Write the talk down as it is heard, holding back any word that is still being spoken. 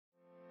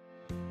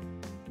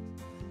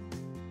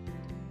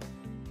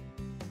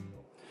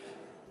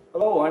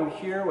Hello, I'm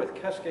here with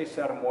Keisuke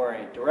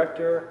Sadamori,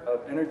 Director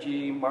of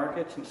Energy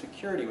Markets and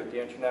Security with the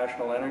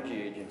International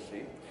Energy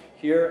Agency,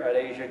 here at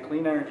Asia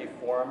Clean Energy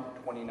Forum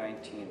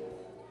 2019.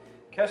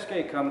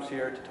 Keisuke comes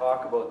here to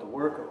talk about the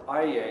work of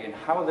IEA and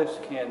how this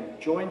can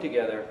join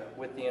together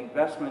with the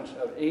investments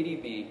of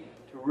ADB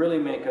to really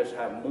make us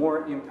have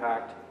more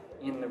impact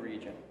in the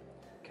region.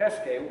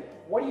 Keisuke,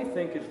 what do you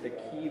think is the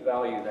key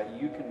value that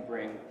you can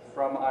bring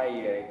from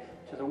IEA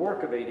to the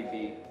work of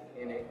ADB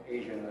in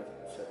Asia and the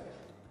Pacific?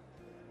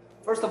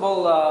 First of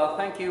all,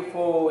 thank you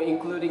for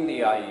including the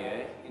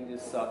IEA in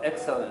this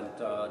excellent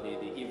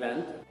the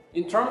event.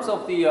 In terms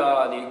of the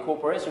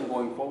cooperation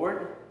going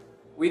forward,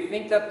 we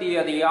think that the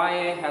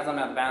IEA has an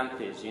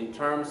advantage in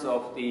terms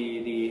of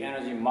the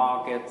energy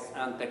markets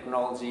and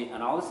technology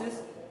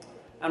analysis.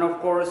 And of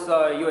course,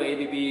 your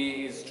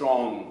ADB is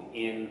strong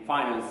in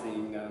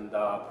financing and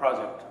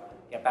project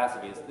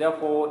capacities.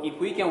 Therefore, if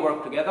we can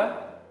work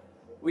together,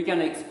 we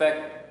can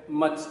expect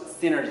much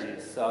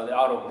synergies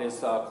out of this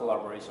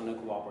collaboration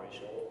and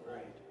cooperation.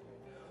 Right.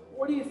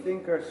 What do you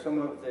think are some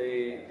of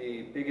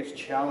the biggest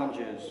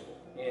challenges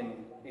in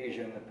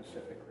Asia and the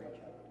Pacific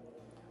region?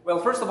 Well,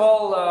 first of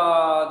all,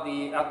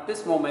 at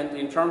this moment,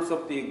 in terms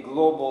of the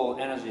global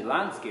energy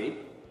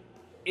landscape,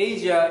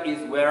 Asia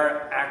is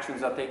where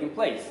actions are taking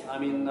place. I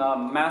mean,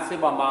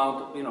 massive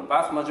amount,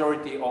 vast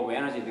majority of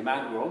energy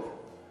demand growth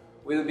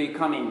will be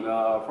coming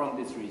from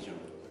this region.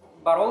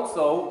 But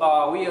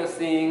also, we are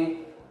seeing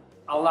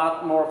a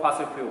lot more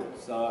fossil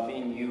fuels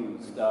being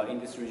used in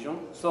this region.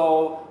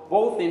 So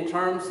both in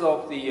terms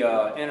of the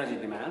energy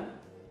demand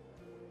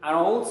and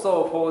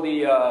also for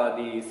the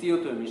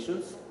CO2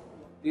 emissions,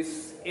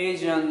 this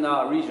Asian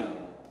region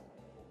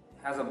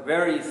has a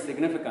very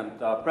significant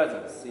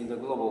presence in the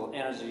global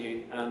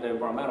energy and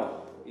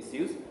environmental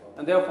issues.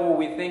 And therefore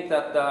we think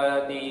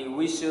that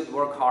we should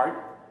work hard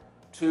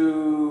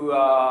to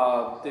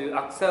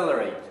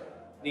accelerate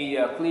the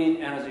clean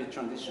energy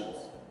transitions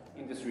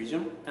in this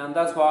region, and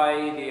that's why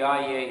the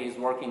IEA is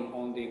working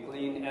on the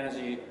clean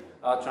energy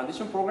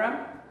transition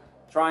program,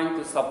 trying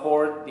to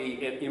support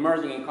the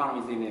emerging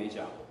economies in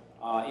Asia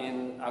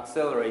in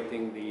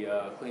accelerating the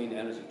clean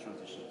energy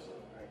transitions.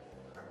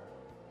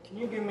 Can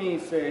you give me,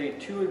 say,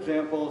 two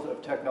examples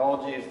of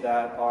technologies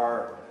that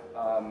are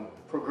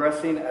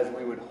progressing as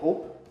we would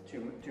hope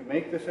to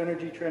make this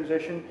energy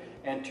transition,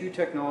 and two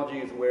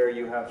technologies where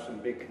you have some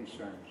big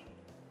concerns?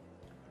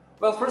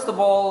 Well, first of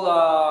all,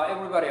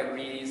 everybody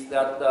agrees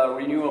that the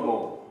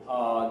variable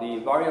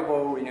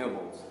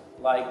renewables,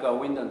 like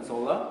wind and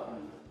solar,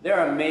 they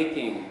are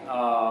making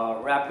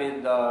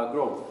rapid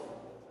growth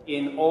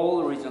in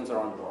all regions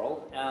around the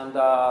world, and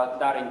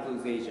that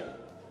includes Asia.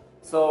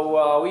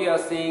 So we are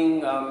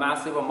seeing a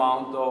massive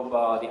amount of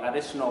the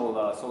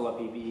additional solar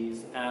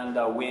PVs and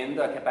wind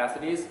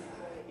capacities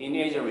in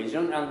Asia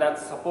region, and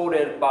that's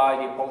supported by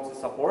the policy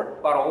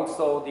support, but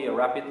also the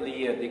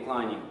rapidly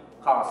declining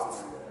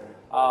costs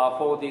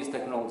for these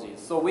technologies.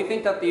 So we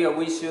think that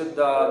we should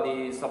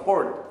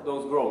support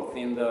those growth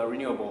in the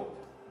renewable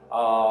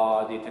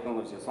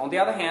technologies. On the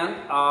other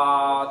hand,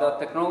 the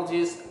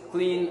technologies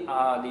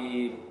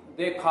the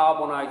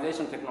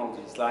decarbonization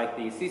technologies like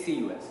the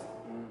CCUS,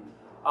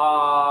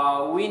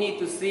 we need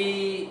to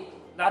see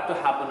that to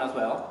happen as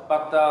well.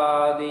 But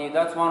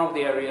that's one of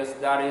the areas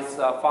that is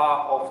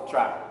far off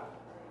track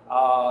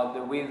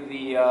with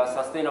the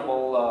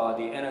sustainable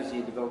the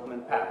energy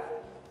development path.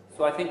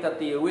 So I think that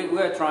we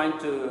are trying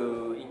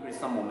to increase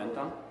some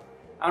momentum.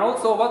 And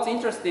also what's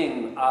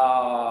interesting,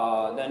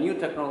 the new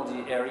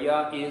technology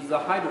area is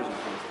hydrogen,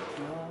 for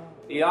instance.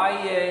 The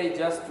IEA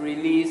just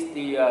released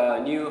the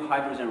new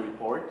hydrogen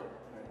report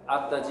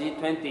at the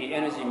G20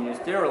 Energy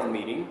Ministerial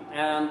meeting.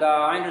 And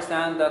I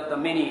understand that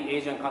many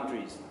Asian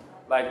countries,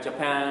 like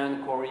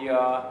Japan,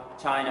 Korea,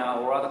 China,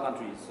 or other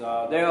countries,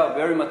 they are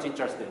very much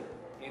interested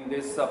in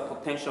this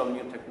potential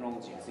new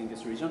technologies in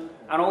this region.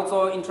 And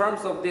also in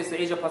terms of this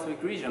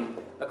Asia-Pacific region,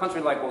 a country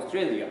like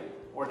Australia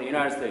or the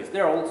United States,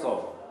 they're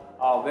also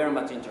very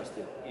much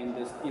interested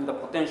in the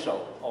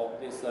potential of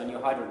this new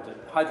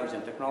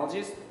hydrogen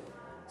technologies.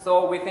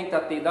 So we think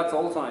that that's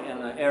also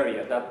an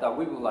area that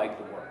we would like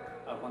to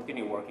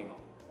continue working on.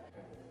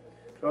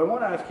 So I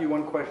want to ask you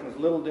one question. It's a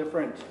little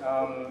different.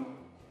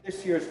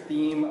 This year's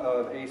theme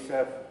of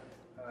ASEF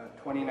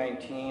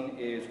 2019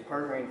 is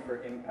Partnering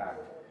for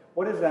Impact.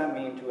 What does that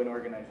mean to an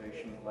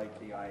organization like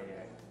the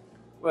IEA?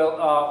 Well,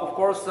 of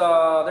course, there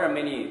are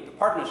many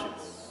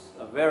partnerships,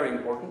 very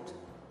important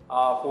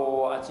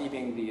for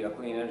achieving the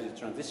clean energy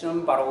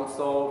transition, but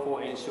also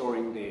for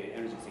ensuring the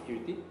energy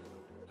security.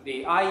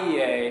 The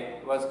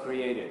IEA was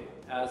created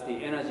as the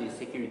energy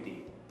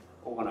security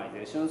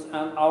organizations,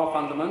 and our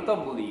fundamental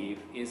belief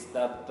is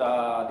that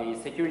the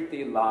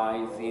security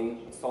lies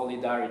in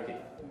solidarity.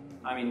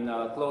 I mean,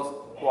 close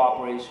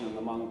cooperation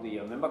among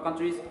the member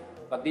countries.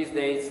 But these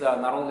days,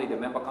 not only the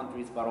member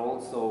countries, but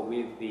also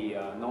with the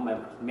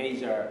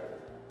major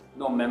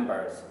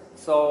non-members.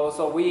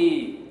 So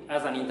we,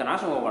 as an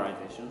international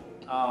organization,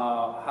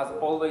 has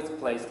always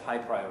placed high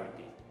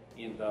priority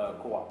in the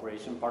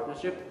cooperation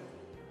partnership.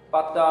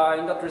 But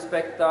in that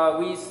respect,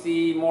 we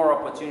see more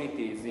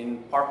opportunities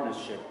in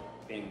partnership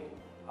in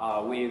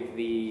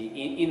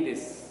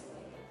this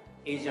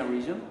Asian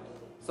region.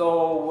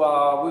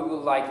 So we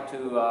would like to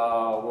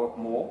work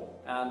more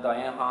and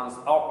enhance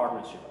our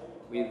partnership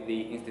with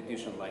the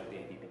institution like the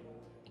ADB.